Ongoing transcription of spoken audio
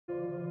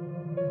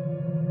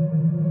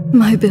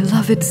My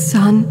beloved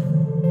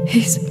son.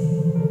 He's...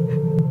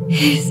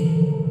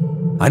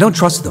 I don't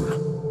trust them.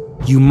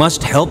 You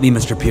must help me,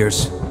 Mr.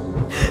 Pierce.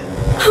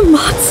 a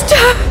monster!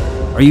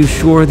 Are you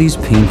sure these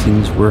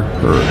paintings were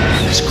hers?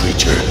 This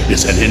creature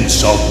is an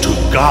insult to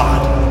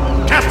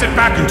God. Cast it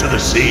back into the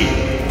sea.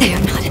 They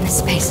are not in the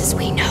spaces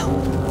we know,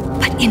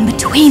 but in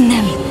between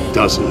them.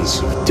 Dozens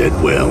of dead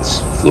whales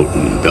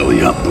floating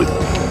belly up with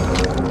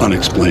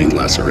unexplained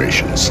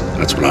lacerations.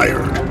 That's what I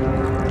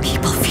heard.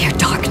 People fear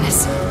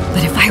darkness,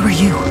 but if I were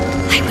you,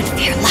 I would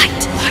fear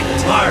light.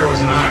 Fire was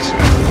an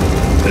accident.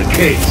 The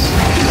case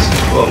is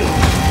closed.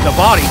 The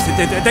bodies,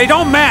 they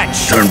don't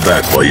match! Turn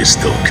back while you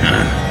still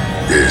can.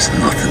 There's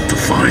nothing to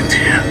find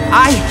here.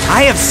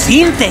 I have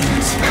seen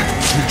things.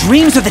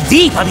 Dreams of the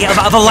deep,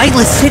 of a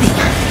lightless city.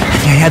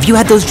 Have you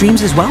had those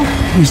dreams as well?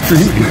 He's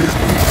dreaming.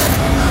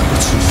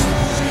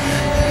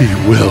 He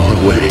will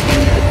awake.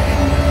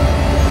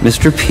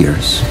 Mr.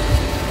 Pierce,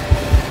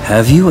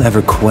 have you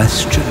ever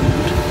questioned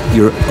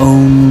your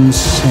own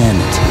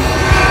sanity?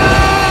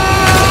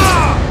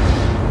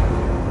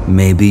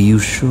 Maybe you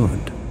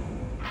should.